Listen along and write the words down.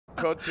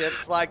Pro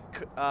tips like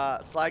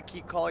Sly,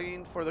 keep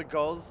calling for the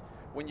ghosts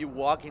when you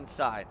walk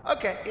inside.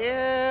 Okay.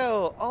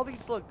 Ew. All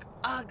these look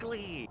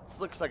ugly. This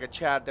looks like a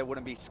Chad that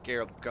wouldn't be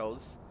scared of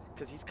ghosts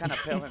because he's kind of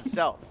pale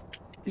himself.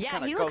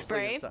 Yeah, he looks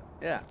brave.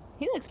 Yeah.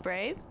 He looks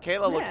brave.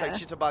 Kayla looks like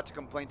she's about to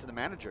complain to the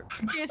manager.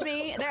 Excuse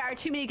me, there are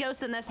too many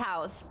ghosts in this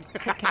house.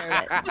 Take care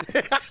of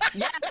it.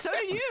 Yeah, so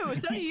do you.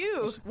 So do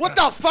you. What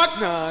the fuck?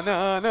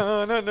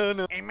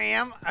 No. Hey,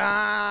 ma'am.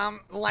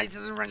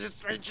 License and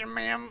registration,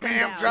 ma'am.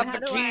 Ma'am, drop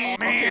the key.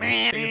 Ma'am.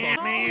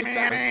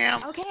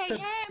 Okay,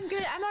 yeah, I'm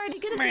good. I'm already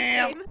good at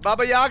this game.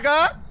 Baba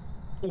Yaga.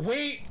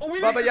 Wait.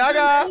 Baba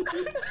Yaga.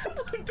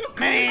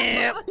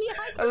 Ma'am.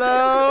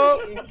 Hello.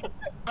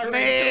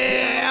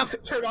 Ma'am.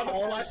 Turn on the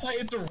flashlight.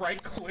 It's a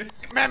right click.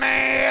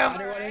 Ma'am.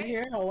 Anyone in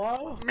here?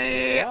 Hello?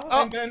 Ma'am.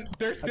 Oh. And then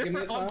there's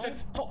different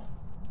objects. Oh.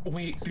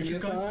 Wait, did you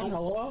guys go?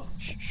 Hello?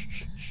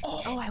 Shh.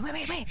 Oh,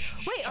 wait. Wait,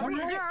 is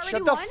there already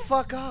Shut the one?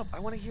 fuck up. I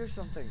want to hear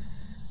something.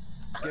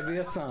 Give me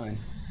a sign.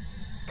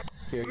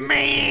 Here,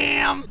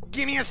 Ma'am.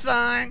 Give me a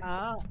sign.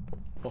 Oh.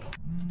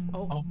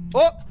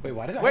 Wait,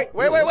 why did I?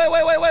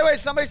 Wait.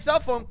 Somebody's cell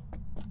phone.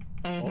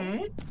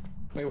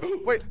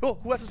 Wait. Oh,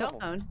 who has a cell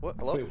phone? What?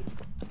 Hello? Wait,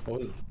 what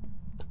was it?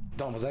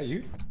 Don, was that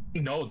you?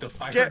 No,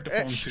 I heard the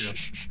phone too.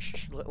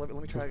 Let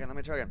me try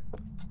again.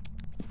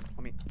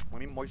 Let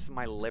me moisten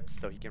my lips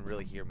so he can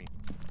really hear me.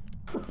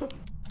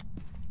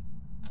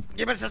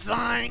 Give us a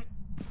sign.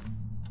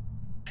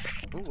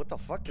 Ooh, what the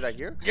fuck did I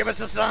hear? Give us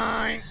a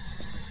sign.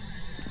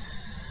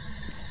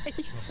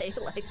 You say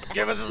it like that.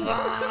 Give us a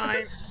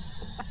sign.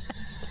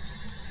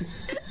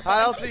 How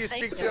else do you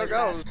speak to your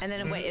ghost? And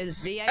then wait, is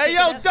V? Hey,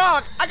 yo,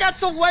 dog! I got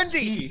some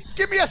Wendy's.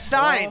 Give me a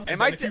sign.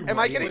 Am I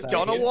getting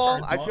done a wall?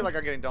 I feel like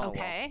I'm getting done a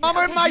wall.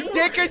 I'm in my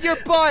dick in your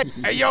butt.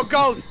 Hey, yo,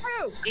 ghost!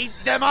 Eat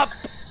them up.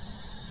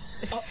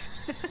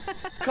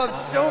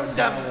 Consume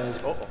them.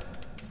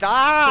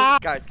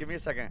 Stop! Guys, give me a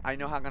second. I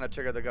know how I'm gonna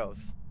trigger the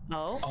ghost.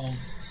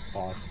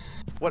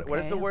 What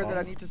is the word that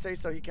I need to say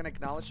so he can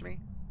acknowledge me?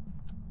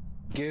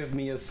 Give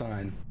me a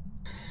sign.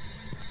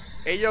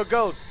 Hey, yo,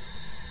 ghost.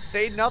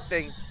 Say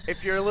nothing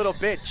if you're a little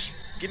bitch.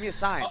 Give me a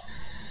sign.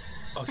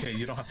 Okay,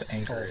 you don't have to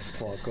anchor it.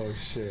 Fuck, oh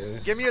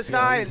shit. Give me a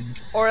sign,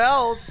 or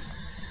else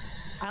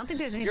I don't think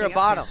there's anything. you're a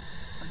bottom.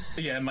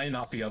 Yeah, it might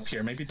not be up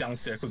here. Maybe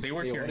downstairs, because they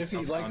were hearing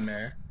stuff down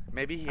there.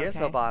 Maybe he is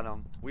a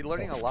bottom. We're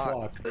learning a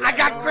lot. Fuck. I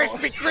got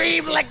Krispy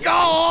Kreme. Let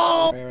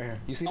go. Right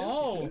here. You see that?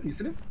 Oh. You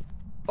see that?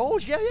 Oh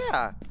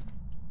yeah.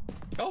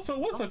 Also,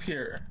 what's up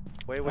here?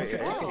 Wait.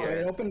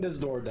 Okay, open this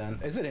door then.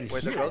 Is it in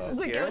Wait, here? the ghost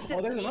is here?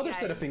 Oh, there's another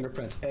set of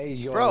fingerprints. Hey,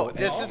 yo. Bro,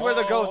 this is where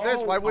the ghost is.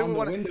 Why would we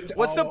want to?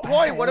 What's the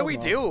point? What do we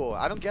do?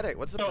 I don't get it.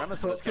 What's the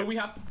premise of this? So we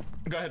have.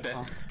 Go ahead,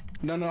 Ben.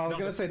 No, I was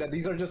gonna say that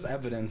these are just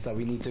evidence that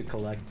we need to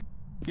collect.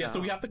 Yeah, so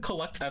we have to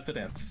collect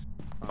evidence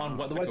on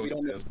what the Otherwise, we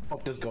ghost don't know is. what the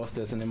fuck this ghost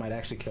is, and it might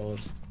actually kill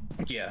us.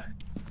 Yeah.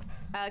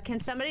 Can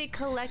somebody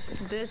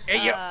collect this?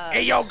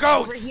 Hey yo,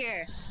 ghost! Over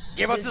here.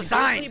 Give us a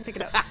sign. Pick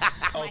it up.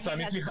 Oh, so that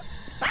means we.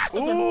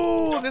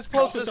 Ooh, this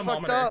poster's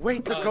fucked up.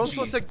 Wait, the ghost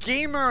was a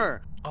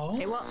gamer. Oh.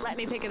 It won't let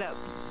me pick it up.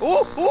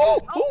 Ooh.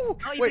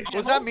 Wait,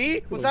 was that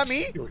me? Was that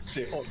me?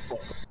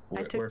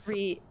 I took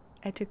three.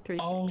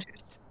 Oh,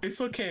 pictures.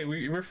 it's okay.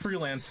 We're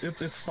freelance.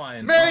 It's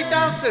fine. Mary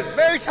Thompson.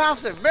 Mary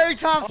Thompson. Mary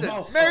Thompson.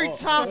 Mary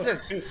Thompson.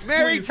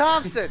 Mary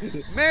Thompson.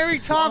 Mary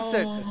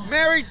Thompson.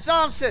 Mary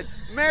Thompson.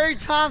 Mary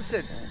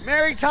Thompson.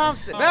 Mary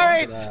Thompson.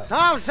 Mary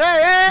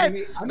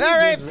Thompson.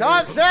 Mary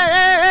Thompson.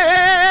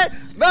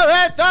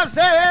 Mary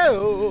Thompson.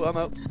 Oh, I'm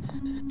out.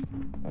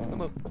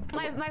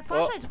 My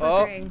flashlight's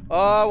flickering.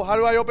 How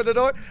do I open the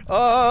door?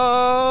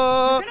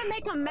 You're gonna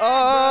make him mad, bro.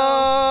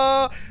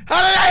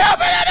 How did I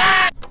open it?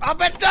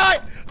 Open door!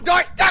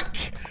 Door stuck!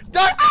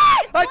 Door!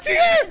 Ah! I see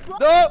her!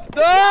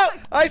 No!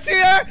 I see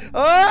her!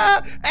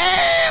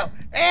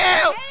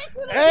 Ew!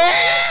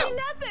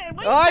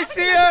 I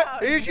see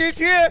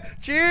her!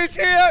 She's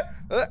here!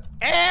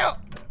 Ew!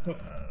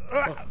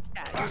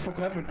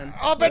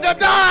 Open the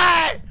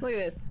door! Look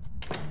at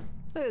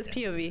this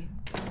POV.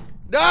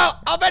 No!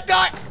 Open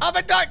door!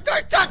 Door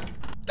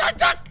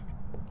stuck!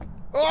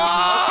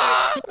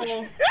 Oh!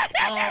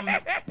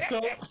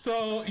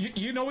 So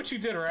you know what you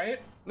did, right?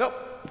 Nope.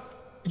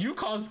 You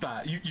caused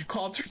that. You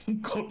called her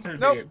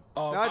Nope. name.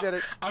 No, I did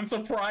it. I'm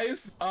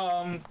surprised.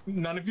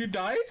 None of you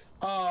died.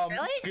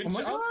 Really? Good Oh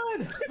my job.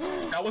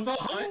 god! That was a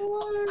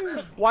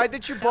hunt. Why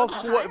did you both?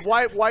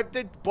 Why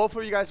did both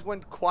of you guys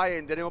went quiet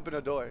and didn't open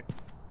the door?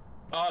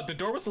 The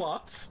door was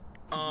locked.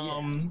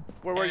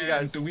 Where were you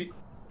guys?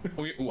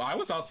 I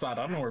was outside.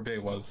 I don't know where Bay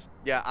was.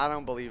 Yeah, I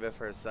don't believe it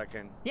for a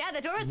second. Yeah, the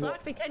door was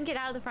locked. We couldn't get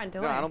out of the front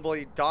door. No, I don't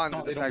believe Don No,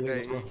 the they don't fact believe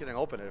that us, bro. he couldn't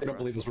open it. They don't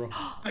believe this, bro.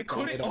 I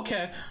couldn't.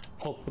 Okay.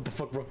 Oh, what the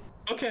fuck, bro?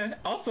 Okay.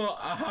 Also,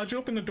 how'd you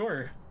open the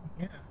door?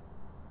 Yeah.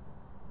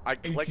 I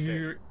clicked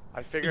it.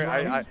 I figured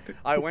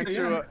I went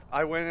to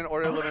I went in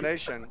order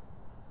elimination.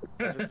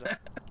 All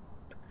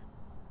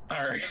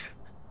right.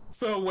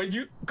 So when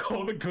you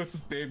call the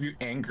ghost's name, you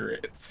anger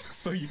it.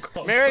 So you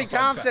call Mary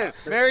Thompson.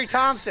 Mary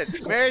Thompson.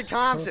 Mary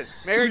Thompson.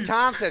 Mary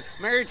Thompson.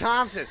 Mary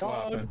Thompson.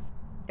 What happened?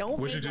 Don't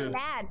What'd be you do?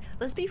 mad.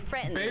 Let's be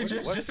friends. Babe,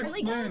 just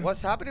explain.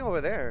 What's happening over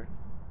there?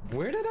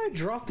 Where did I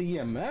drop the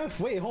EMF?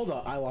 Wait, hold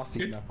up. I lost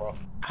the EMF, bro.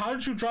 How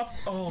did you drop?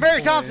 Oh, Mary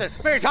boy. Thompson!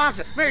 Mary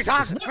Thompson! Mary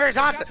Thompson! Mary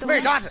Thompson!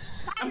 Mary Thompson!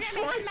 I'm mad.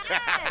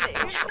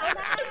 You're so mad.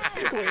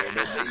 Where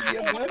did the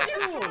EMF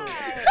go?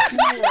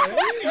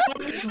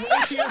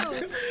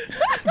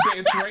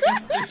 It's right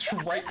here. It's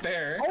right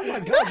there. Oh my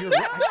god, you're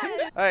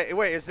right. Hey,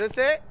 wait, is this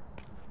it?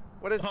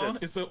 What is Huh? this?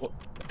 That's a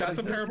is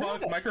this?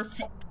 parabolic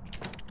microphone.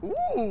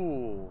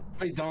 Ooh.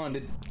 Wait,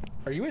 Don,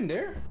 are you in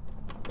there?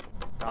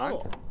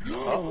 Don?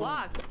 It's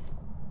locked.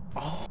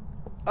 Oh,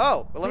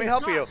 well, let me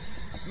help you.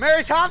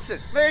 Mary Thompson!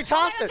 Mary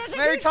Thompson!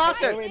 Mary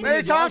Thompson!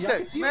 Mary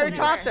Thompson! Mary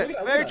Thompson!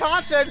 Mary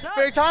Thompson!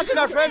 Mary Thompson,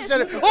 our friend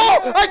said it.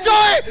 Oh! I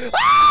saw it!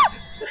 Ah!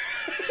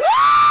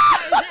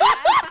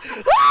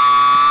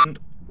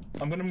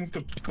 I'm gonna move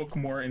the book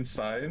more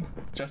inside,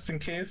 just in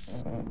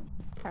case.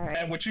 Alright.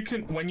 And what you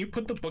can, when you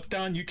put the book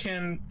down, you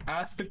can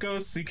ask the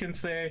ghost. You can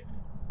say,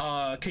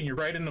 "Can you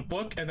write in a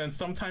book?" And then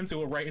sometimes it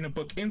will write in a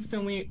book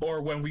instantly,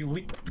 or when we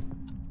leave.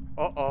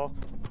 Uh-oh.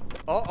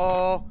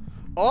 Uh-oh.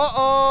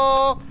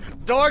 Uh-oh!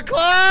 Door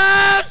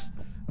closed!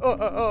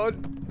 Oh,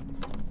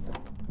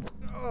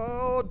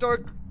 door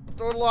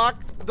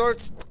lock.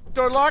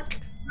 Door lock.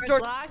 Door's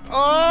locked.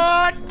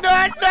 Oh,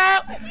 no!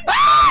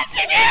 Ah,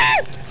 she's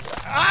here!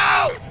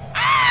 Oh!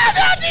 Ah,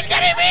 no, she's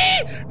getting me!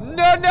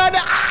 No!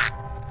 Ah!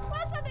 I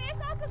saw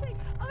something.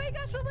 Oh my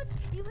gosh, what was it?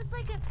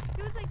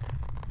 Was like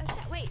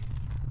wait,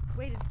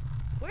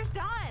 where's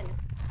Dawn?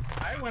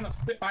 I went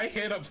upstairs. I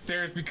hid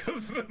upstairs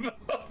because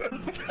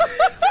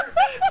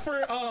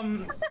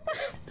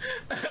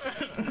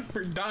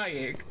for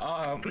dying.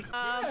 Yeah.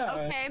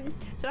 Okay.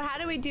 So how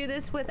do we do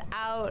this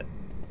without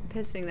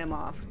pissing them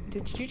off?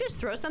 Did you just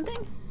throw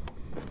something?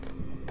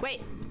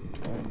 Wait.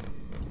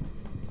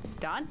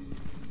 Dawn?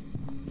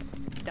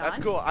 That's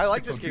cool. I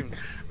like this game.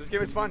 This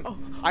game is fun.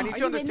 I need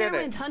to understand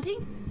it.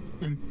 Hunting?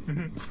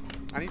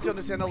 I need to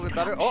understand a little bit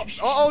better.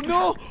 Oh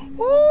no!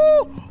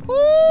 Ooh!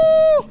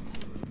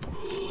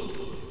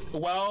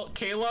 Well,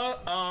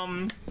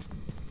 Kayla,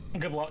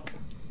 good luck.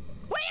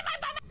 Wait, am I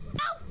by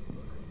myself?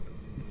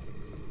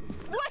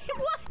 What?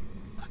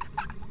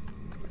 I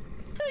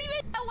don't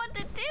even know what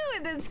to do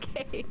in this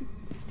game.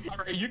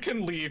 Alright, you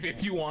can leave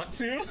if you want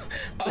to.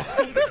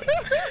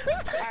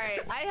 Alright,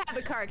 I have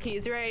the car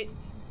keys, right?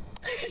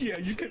 Yeah,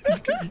 you can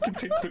take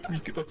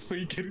let's say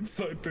you get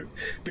inside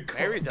the car,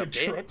 Mary's the a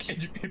truck, bitch.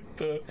 and you hit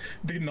the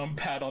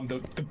numpad on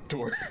the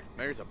door.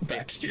 Mary's a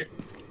Back bitch. here.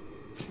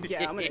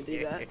 Yeah, I'm gonna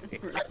do that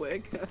real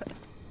quick.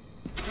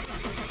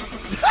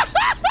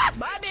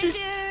 Bye, She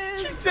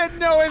bitches! said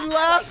no and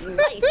laughed.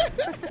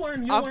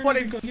 I'm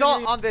putting as you go.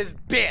 salt on this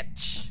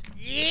bitch.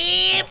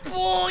 Yeah,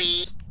 boy.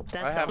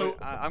 That's all.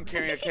 I'm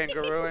carrying a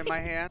kangaroo in my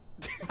hand.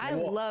 I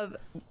love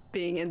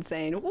being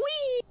insane.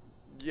 Whee!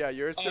 Yeah,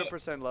 you're a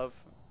 0% love.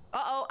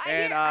 Uh-oh, I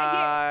And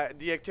hear.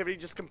 the activity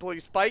just completely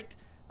spiked.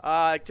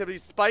 Activity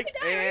spiked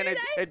and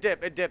it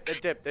dipped.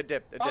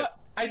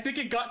 I think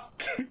it got.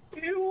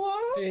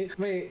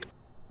 Wait.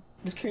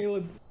 Is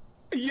Caleb?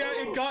 Yeah,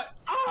 it got.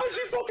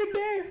 She fucking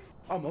dead.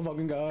 Oh my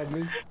fucking god,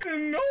 man.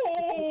 No.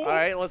 All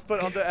right, let's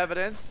put on the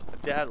evidence.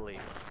 Deadly.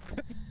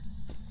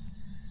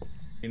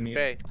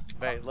 Bay,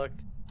 look.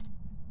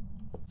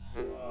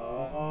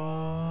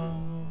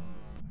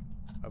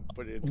 I'm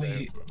putting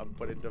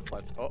the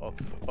flash.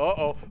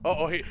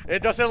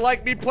 It doesn't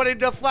like me putting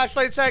the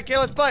flashlight inside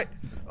Kayla's butt.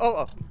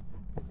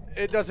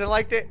 It doesn't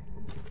like it.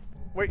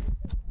 Wait.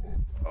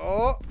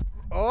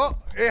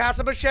 It has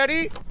a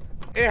machete.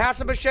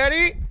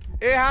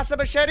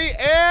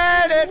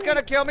 And it's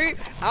gonna kill me.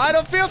 I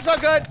don't feel so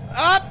good.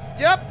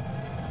 Yep.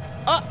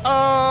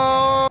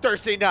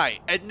 Thursday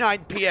night at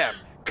 9 p.m.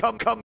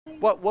 Come.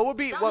 What would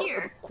be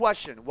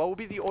question? What would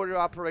be the order of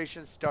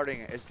operations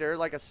starting? Is there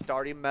like a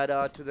starting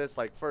meta to this?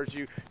 Like first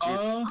you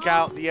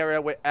scout the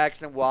area with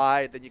X and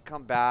Y, then you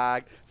come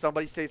back.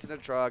 Somebody stays in the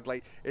truck.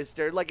 Like, is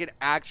there like an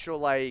actual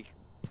like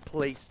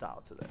play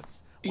style to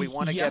this? We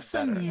want to get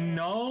better. And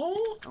no.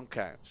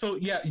 Okay. So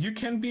yeah, you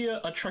can be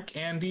a truck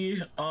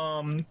Andy.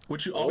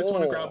 What you always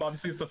want to grab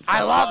obviously is the.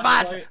 I love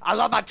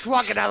my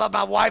truck and I love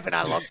my wife and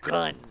I love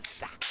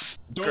guns.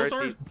 Those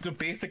are the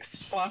basic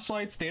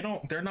flashlights. They're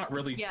not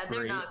really Yeah, great.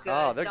 they're not good.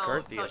 Oh, they're don't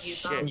girthy as use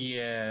shit. them.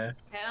 Yeah.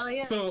 Hell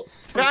yeah. So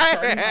for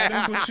starting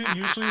items, what you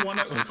usually want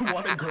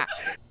to grab.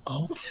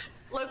 Oh.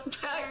 Look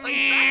back.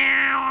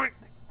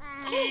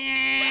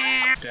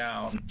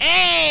 Down.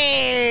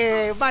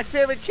 Hey, my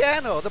favorite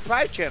channel, the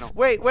Pride channel.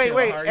 Wait. How are you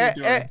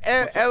doing?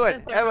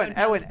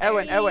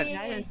 Ewan.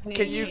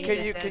 Can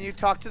you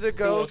talk to the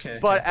ghost, okay.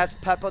 but as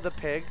Peppa the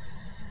pig?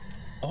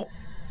 Oh.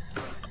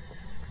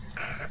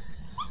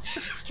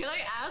 Can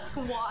I ask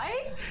why?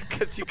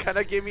 Cause you kind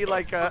of gave me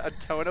like a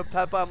tone of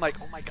Peppa. I'm like,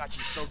 oh my god,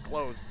 she's so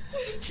close.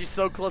 She's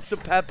so close to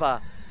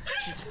Peppa.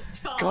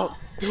 Go,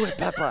 do it,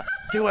 Peppa.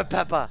 Do it,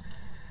 Peppa.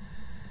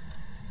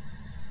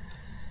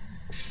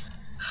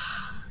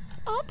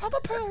 Oh, Peppa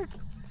Pig.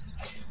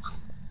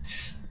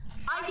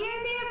 Are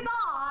you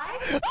nearby?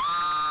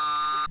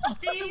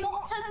 Do you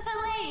want us to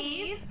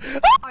leave?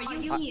 Are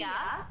you here?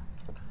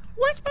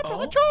 Where's my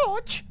brother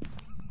George?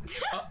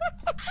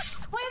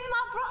 Where's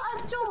my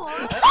brother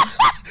George?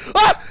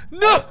 Ah!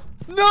 No!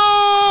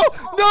 No!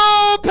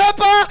 No,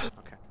 Peppa!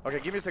 Okay. Okay,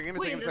 give me a second.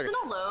 Wait, is this an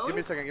alone? Give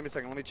me a second.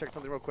 Let me check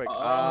something real quick.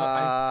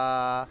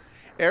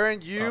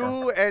 Aaron,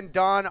 you and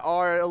Don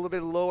are a little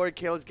bit lower.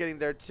 Kayla's getting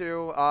there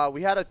too.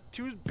 We had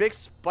two big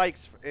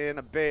spikes in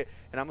a bit,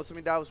 and I'm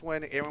assuming that was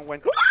when Aaron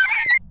went.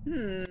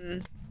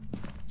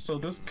 So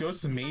this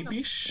ghost may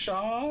be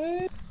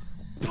shy.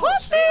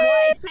 Pussy!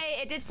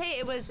 It did say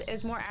it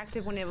was more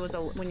active when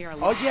when you're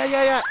alone. Oh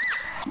yeah.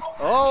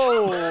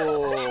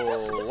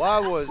 Oh,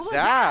 what was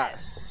that?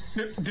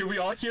 Did we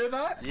all hear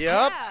that?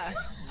 Yep. Yeah.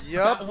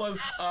 Yep. That was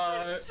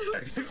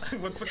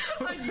what's it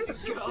called? I need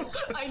to go.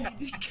 I need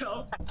to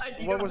go.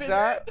 What was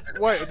that?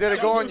 Wait, did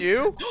it go on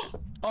you?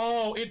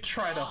 Oh, it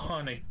tried to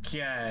hunt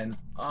again.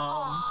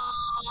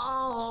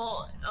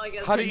 Oh, I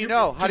guess. How do you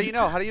know? How do you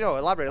know?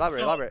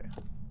 Elaborate.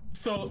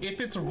 So if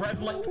it's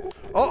red light.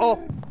 Oh.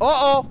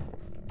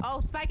 Oh,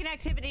 spike in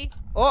activity.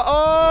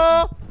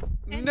 No,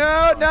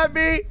 not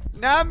me.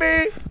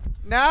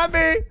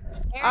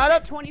 Aaron's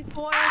at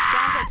 24. Don's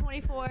at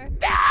 24.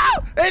 No!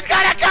 It's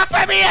gonna come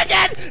for me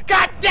again!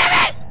 God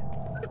damn it!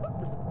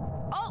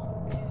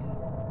 Oh!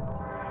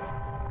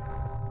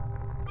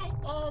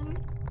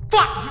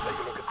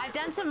 Fuck! I've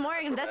done some more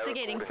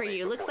investigating for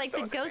you. Looks like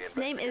the ghost's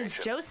name is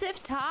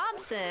Joseph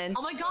Thompson.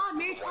 Oh my God,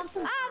 Mary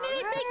Thompson.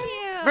 Mary, thank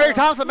you. Mary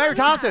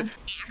Thompson!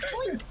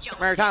 Actually, Joseph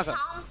Mary Thompson.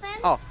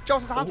 Oh,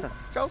 Joseph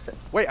Thompson.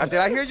 Wait, did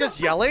I hear you just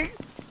yelling?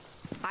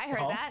 I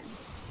heard that.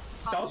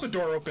 That was the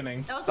door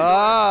opening. That was the door.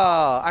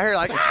 Oh, I heard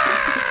like.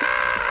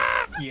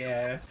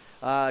 Yeah.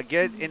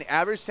 Get an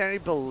average sanity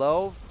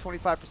below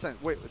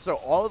 25%. Wait, so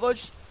all of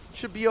us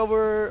should be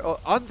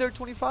under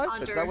 25?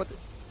 Under. Is that what?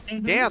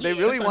 Damn, they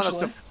really want us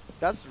to.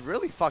 That's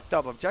really fucked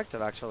up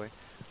objective, actually.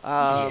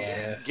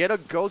 Yeah. Get a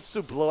ghost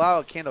to blow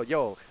out a candle.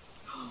 Yo.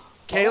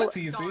 Kayla. That's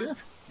easy.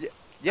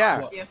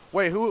 Yeah. You.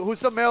 Wait, who's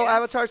the male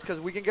avatars? Because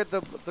we can get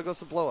the ghost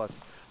to blow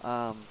us.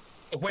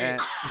 Wait.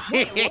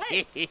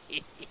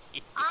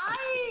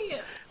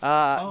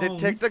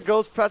 Detect the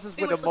ghost presence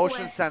with a was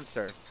motion away.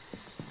 sensor.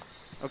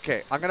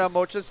 Okay, I'm gonna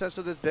motion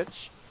sensor this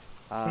bitch.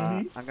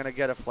 I'm gonna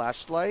get a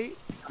flashlight.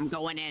 I'm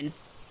going in.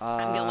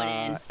 I'm going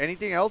in.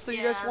 Anything else that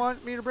you guys Yeah.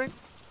 want me to bring?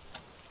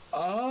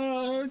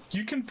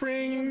 You can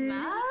bring.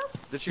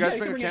 Did you guys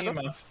bring a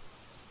candle?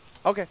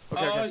 Okay.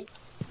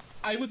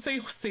 I would say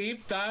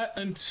save that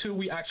until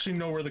we actually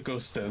know where the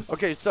ghost is.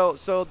 Okay, so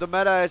the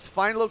meta is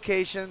find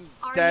location,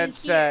 then you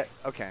set.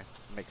 Okay,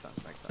 makes sense.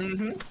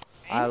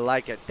 I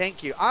like it.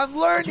 Thank you. I'm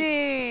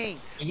learning.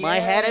 My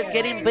head is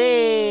getting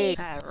big.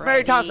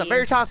 Mary Thompson.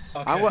 Okay,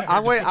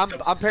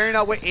 I'm pairing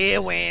up with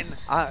Eowyn.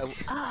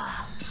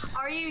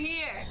 Are you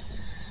here?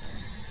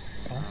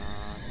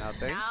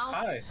 Nothing. No.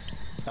 Hi.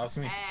 That was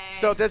me. Hey.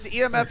 So this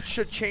EMF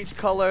should change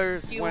color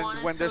Do you want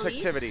us when to there's leave?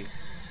 activity.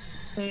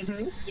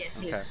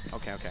 Yes.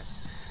 Okay.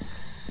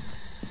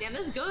 Damn,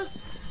 this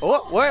ghost.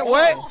 Oh,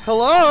 wait.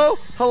 Hello.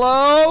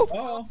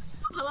 Oh.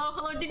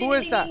 Hello. Who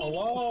is that?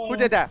 Hello. Who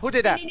did that?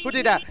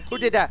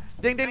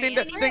 Ding, ding, ding,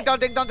 ding, dong,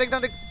 ding, dong, ding,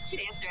 dong, ding.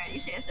 You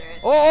should answer it.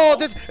 Oh,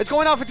 it's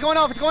going off.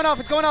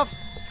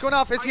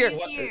 It's here. Are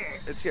you here?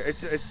 It's here.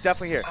 It's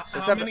definitely here.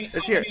 How many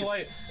here.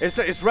 lights?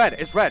 It's red.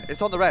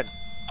 It's on the red.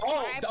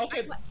 Oh,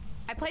 okay.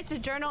 I placed a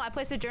journal.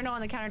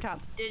 on the countertop.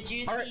 Did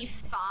you see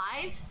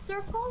 5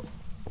 circles?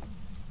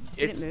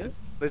 Did it move?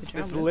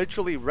 It's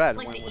literally red.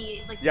 Like the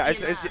E. Like Yeah,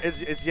 the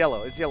it's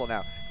yellow. It's yellow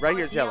now. Right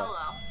here, it's yellow.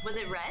 Was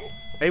it red?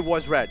 It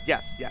was red.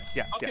 Yes.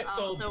 Okay,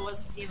 So it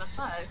was EMF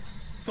 5.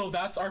 So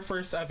that's our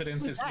first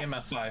evidence is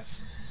EMF 5.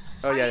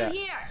 Oh Are yeah.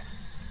 you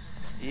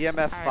here?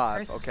 EMF 5.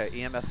 Alright, Okay,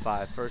 EMF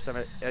 5. First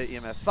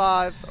EMF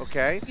 5.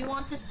 Okay. Do you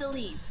want us to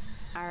leave?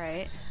 All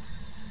right.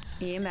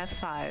 EMF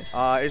 5.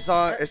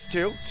 It's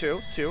 2.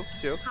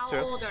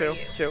 How old are you?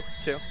 2.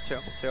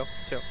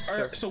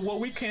 Alright, so what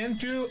we can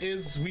do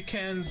is we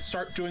can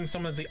start doing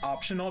some of the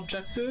optional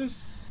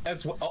objectives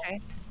as well.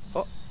 Okay.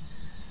 Oh,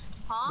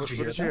 Huh? what did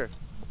you hear?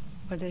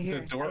 What did I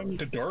hear?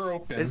 The door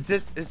open. Is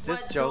this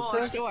What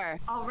Joseph? Door.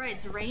 Oh, right,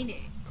 it's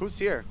raining. Who's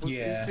here? Who's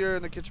Yeah. here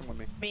in the kitchen with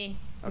me? Me.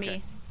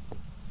 Okay.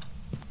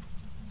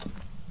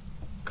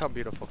 Come,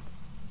 beautiful.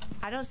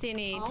 I don't see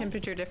any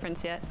temperature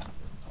difference yet.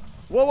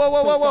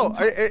 Whoa!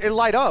 It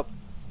light up.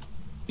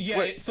 Yeah,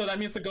 Wait. so that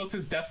means the ghost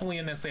is definitely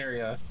in this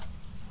area.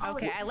 Oh,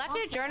 Okay, is it I left a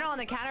possible? journal on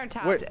the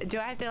countertop. Wait. Do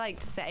I have to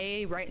like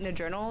write in the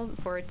journal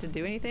for it to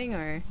do anything,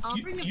 or I'll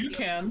You- bring a you video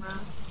can. camera.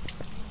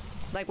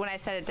 like when I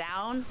set it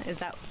down? Is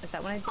that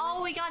when I do?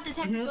 Oh, we got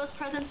detect the ghost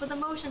presence with a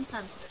motion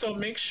sensor. So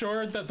make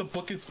sure that the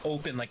book is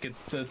open, like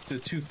the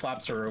 2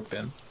 flaps are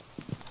open.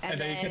 And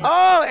and then you then can-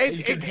 Oh,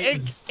 You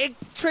can it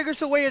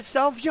triggers away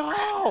itself,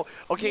 yo.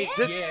 Okay,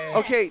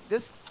 Yeah.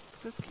 this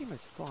game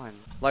is fun.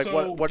 Like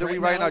So what do we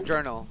right write in our now-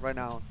 journal right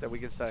now that we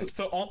can say?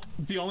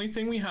 The only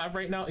thing we have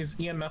right now is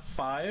EMF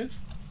 5,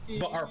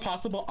 but our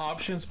possible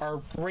options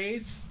are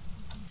Wraith,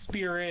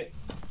 Spirit.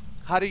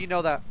 How do you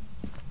know that?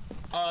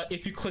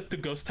 If you click the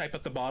ghost type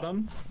at the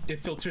bottom, it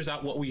filters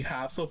out what we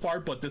have so far,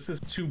 but this is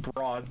too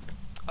broad.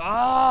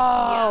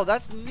 Oh, Yeah.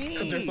 that's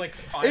neat. There's like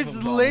 5 It's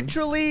of them.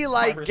 literally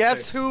like or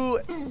guess 6. who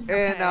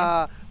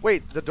and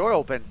wait, the door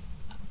open.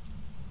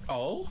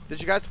 Oh?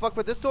 Did you guys fuck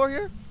with this door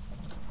here?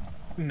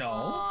 No.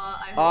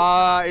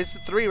 I hope It's a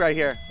 3 right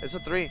here. It's a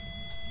 3.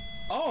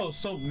 Oh,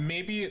 so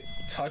maybe it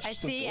touched I the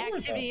see door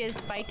activity is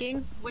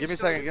spiking. which Give me a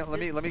door second. is Let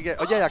this? me get.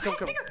 Oh yeah, come.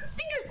 Fingers!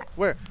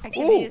 Where?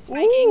 Activity Ooh, is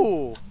spiking.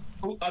 ooh.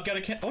 Oh, I'll get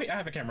a oh, wait, I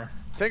have a camera.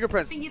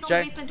 Fingerprints. Fingies on the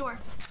Jay. basement door.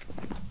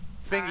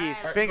 Fingies.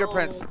 Alright,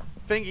 Fingerprints. cool.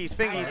 Fingies.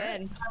 Fingies.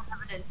 Good.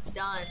 Evidence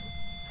done.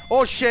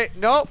 Oh shit.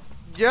 Nope.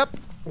 Yep.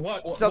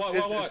 What? So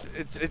What?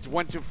 it's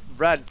went to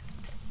red.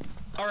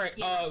 All right.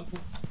 Yeah.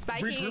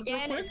 Spiking Regroup real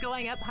again. quick? It's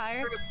going up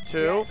higher.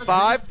 2,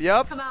 5.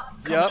 Yep. Come out.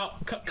 Yep.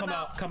 Come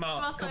out. Come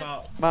outside.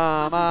 out.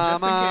 Mama,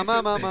 Just in case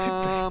mama, it-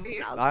 mama.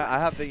 Here. I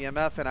have the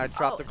EMF and I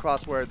dropped Oh,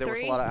 across where there was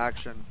a 3. lot of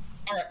action.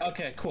 All right.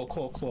 Okay.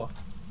 Cool.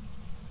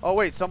 Oh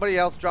wait, somebody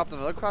else dropped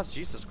another cross.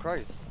 Jesus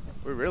Christ.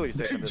 We're really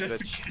safe in this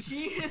Just in bitch. case.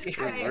 Jesus We're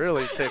Christ.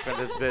 really safe in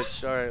this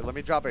bitch. All right, let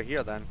me drop it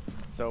here then,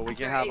 so we I can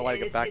swear, have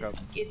like a it's- backup.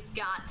 It's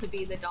got to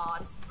be the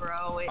dots,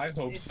 bro. I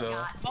hope it's so.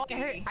 Got to Oh,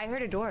 be. I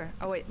heard a door.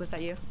 Oh wait, was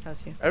that you? That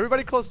was you.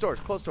 Everybody, close doors.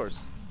 Close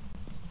doors.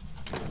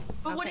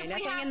 But what Okay, if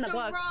we nothing have in the to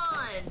book.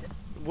 run?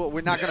 Well,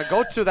 we're not gonna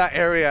go to that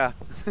area.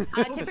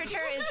 Temperature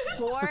is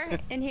 4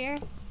 in here.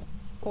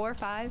 4,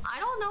 5. I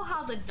don't know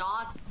how the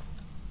dots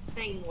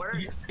thing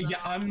works. Yeah,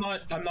 though.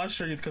 I'm not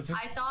sure because it's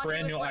I thought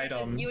brand it was new like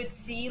item. you would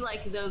see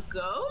like the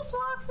ghost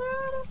walk through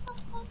it or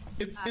something.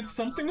 I don't It's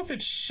something with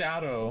its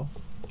shadow.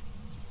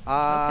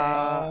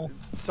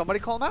 Somebody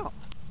call him out.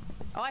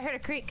 Oh, I heard a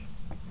creak.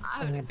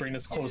 I Will would bring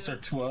this closer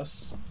to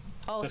us.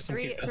 Oh, Just in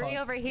three case it three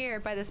hunts. over here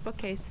by this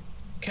bookcase.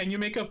 Can you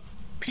make a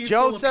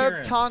peaceful Joseph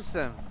appearance?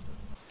 Thompson.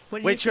 What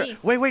did Wait, you see?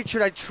 wait,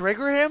 should I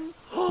trigger him?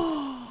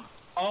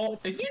 Oh,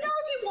 if You know,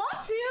 if you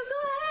want to,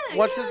 go ahead.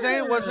 What's his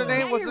name? What's his Yeah,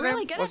 name? What's you're his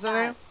really name? good What's at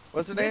the name? that.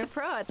 What's the You're name? the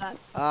pro at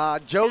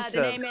that. Joseph.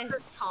 The name is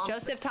Thompson.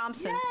 Joseph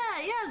Thompson.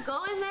 Yeah,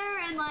 go in there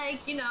and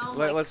like, you know.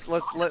 Let, like,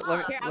 let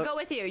me. Here, I'll let- go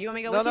with you. You want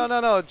me to go No, with no, you?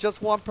 no, no.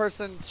 Just one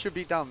person should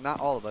be down, not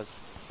all of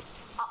us.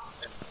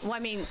 Well, I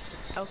mean,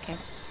 okay.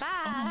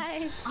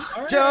 Bye. All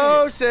right.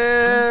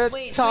 Joseph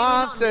Wait, should we leave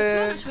on this one Thompson.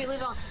 or should we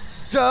leave on?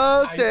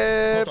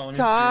 Joseph hold on, let me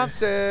see.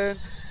 Thompson.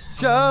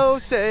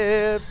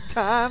 Joseph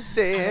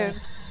Thompson.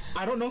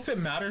 I don't know if it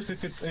matters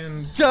if it's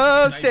in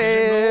Joseph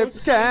nitrogen mode or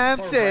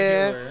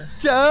Thompson. regular.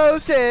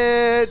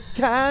 Joseph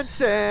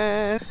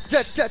Thompson.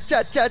 Joseph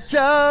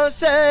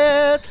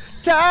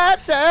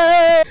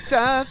Thompson.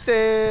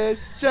 Thompson.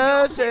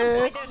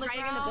 Joseph. Wait, there's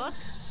writing in the book?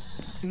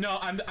 No,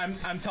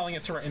 I'm telling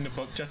it to write in the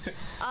book just to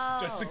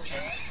Oh.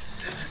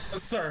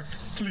 Sir,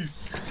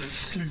 please.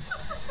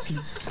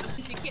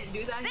 You can't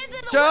do that.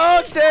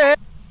 Joseph.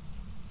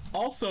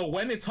 Also,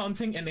 when it's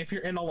hunting and if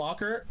you're in a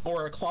locker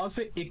or a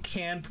closet, it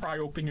can pry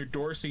open your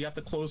door, so you have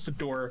to close the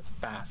door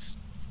fast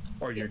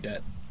or you're Yes.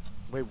 dead.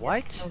 Wait,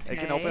 what? It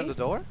can open Okay. the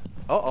door?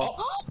 Uh-oh.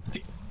 Oh,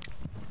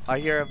 I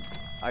hear him.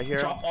 I hear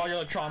him. drop all your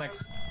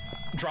electronics.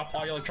 Drop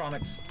all your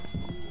electronics.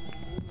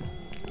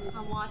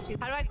 I'm watching.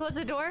 How do I close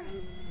the door?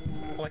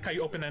 Like how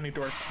you open any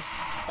door.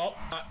 Oh,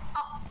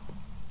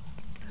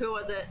 Who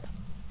was it?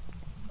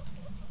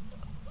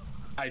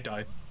 I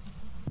died.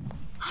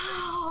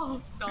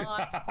 Oh, Don.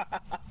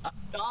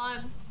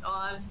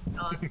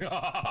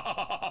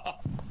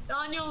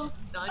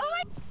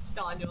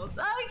 Daniels.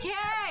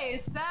 Okay,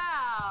 so.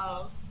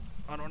 I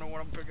don't know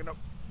what I'm picking up.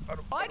 Oh,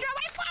 I dropped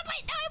my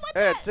flashlight. No, I want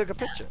Hey, I that. took a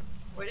picture.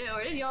 Where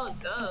did y'all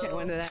go? Okay,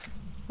 when did that?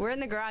 We're in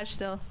the garage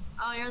still.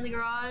 Oh, you're in the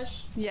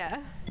garage.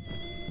 Yeah.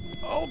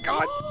 Oh,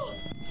 God. Oh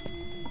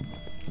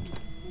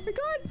my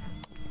god.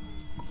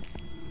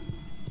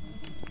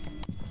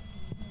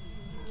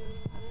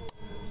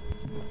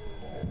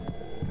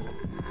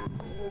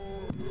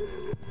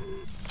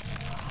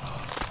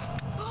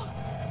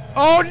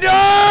 Oh,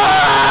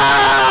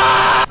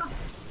 no!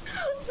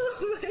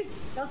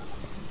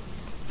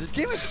 This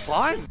game is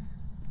fun.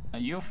 Are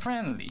you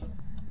friendly?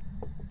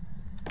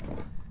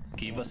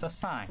 Give us a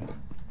sign.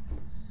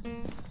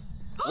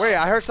 Wait,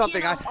 I heard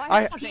something. Piano.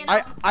 I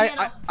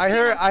Piano. I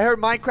heard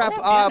Minecraft.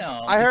 Oh,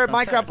 piano. I heard It's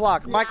Minecraft upstairs.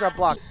 block. Minecraft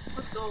block.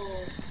 Let's go.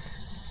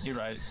 You're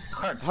right.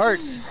 Hurts.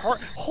 Hurts.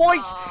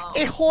 Hoist.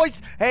 It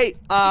hoists. Hey,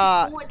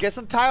 Hoist. get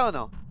some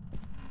Tylenol.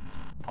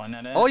 Point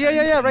at it. Oh yeah,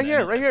 and right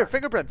then here.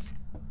 Fingerprints.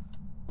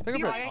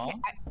 Fingerprints.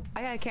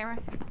 I got a camera.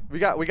 We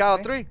got all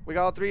three. We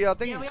got all three Yeah,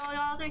 thingies. we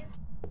all got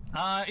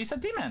there. It's a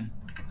demon.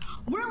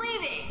 We're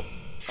leaving.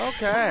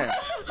 Okay.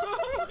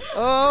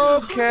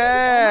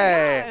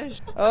 Okay.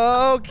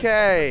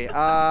 Okay. Oh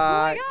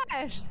my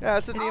gosh. Yeah,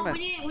 it's a Oh, demon.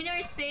 we need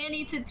our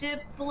sanity to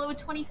dip below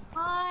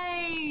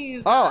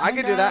 25. Oh, I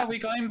can do that. We're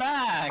going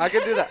back. I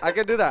can do that. I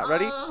can do that.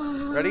 Ready?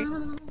 Ready?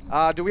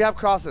 Do we have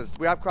crosses?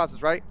 We have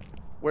crosses, right?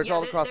 Where's Yeah,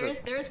 all the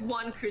crosses? there's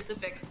one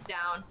crucifix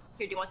down.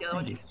 Here, do you want the other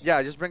one? Yes.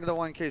 Yeah, just bring the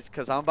one case,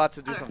 cause I'm about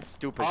to do some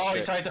stupid Oh, he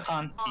shit. tried to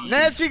hunt.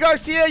 Nancy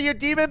Garcia, you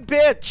demon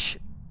bitch!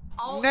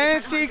 Oh,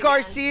 Nancy it's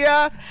gonna hunt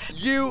Garcia,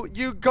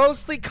 you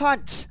ghostly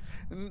cunt!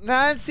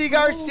 Nancy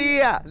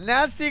Garcia.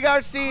 Nancy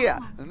Garcia.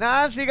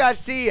 Nancy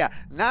Garcia.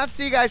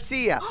 Nancy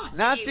Garcia.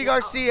 Nancy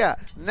Garcia.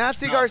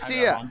 Nancy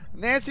Garcia.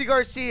 Nancy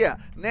Garcia.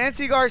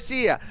 Nancy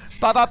Garcia.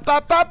 Ba ba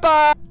ba ba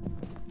ba.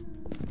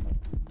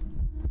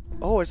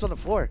 Oh, it's on the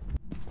floor.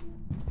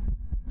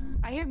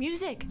 I hear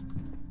music.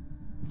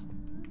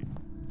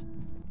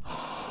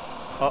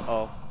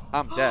 Uh-oh.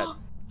 I'm dead.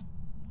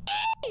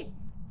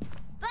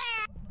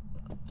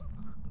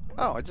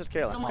 Oh, it's just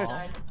Kayla. Someone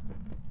died.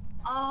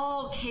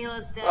 Oh,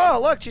 Kayla's dead. Oh,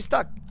 look, she's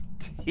stuck.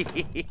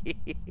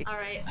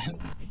 Alright.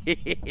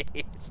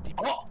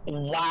 Oh,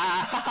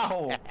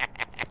 wow.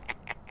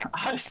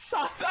 I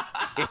saw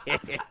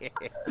that.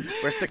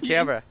 Where's the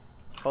camera?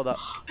 Hold up.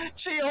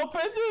 She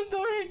opened the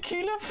door and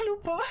Kayla flew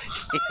by.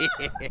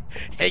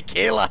 Hey,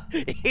 Kayla.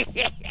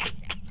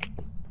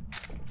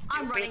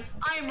 I'm running.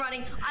 I am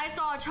running. I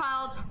saw a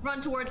child run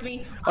towards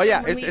me. Oh yeah,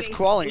 I'm it's leaving.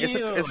 crawling. It's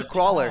Ew, a the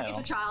crawler. child. It's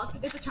a child.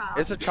 It's a child.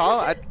 It's a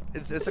child.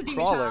 It's a demon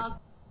crawler. child.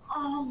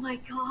 Oh my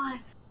god.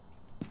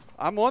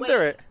 I'm under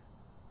Wait. it.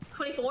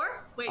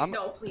 24? Wait, I'm-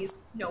 no, please.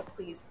 No,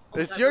 please. Oh,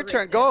 It's God, your we're turn.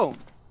 right Go.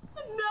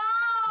 there.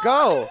 No!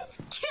 Go. I'm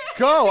scared.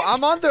 Go.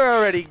 I'm under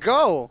already.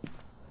 Go.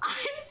 I'm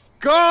scared.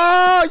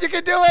 Go. You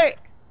can do it.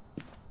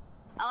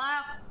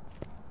 Hello?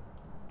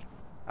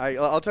 Alright,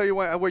 I'll tell you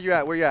where you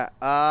at. Where you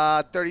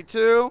at?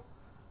 32.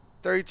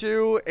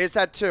 32. It's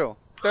at 2.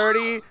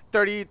 30.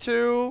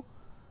 32.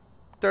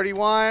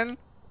 31.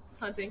 It's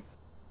hunting.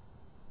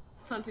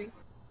 It's hunting.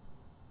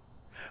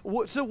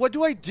 So what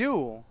do I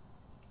do?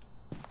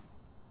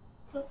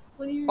 What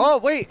do you... Oh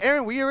wait,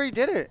 Aaron, we already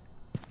did it.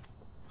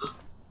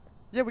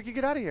 Yeah, we can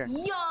get out of here.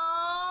 Yo!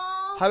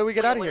 How do we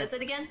get out of What here? is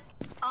it again?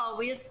 Oh,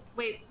 we just...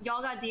 Wait,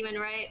 y'all got demon,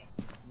 right?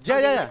 Yeah,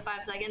 I'll give yeah, you, yeah. like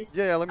 5 seconds?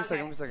 Yeah, let me Okay.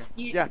 second. Let me second.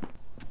 You- Yeah.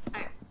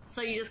 Alright,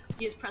 so you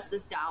just press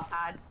this dial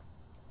pad.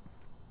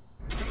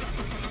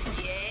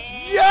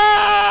 Yeah!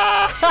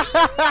 Yeah!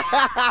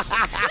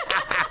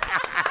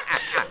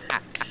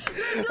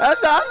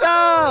 That's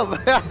awesome!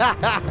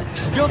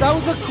 Yo, that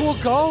was a cool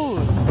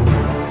ghost.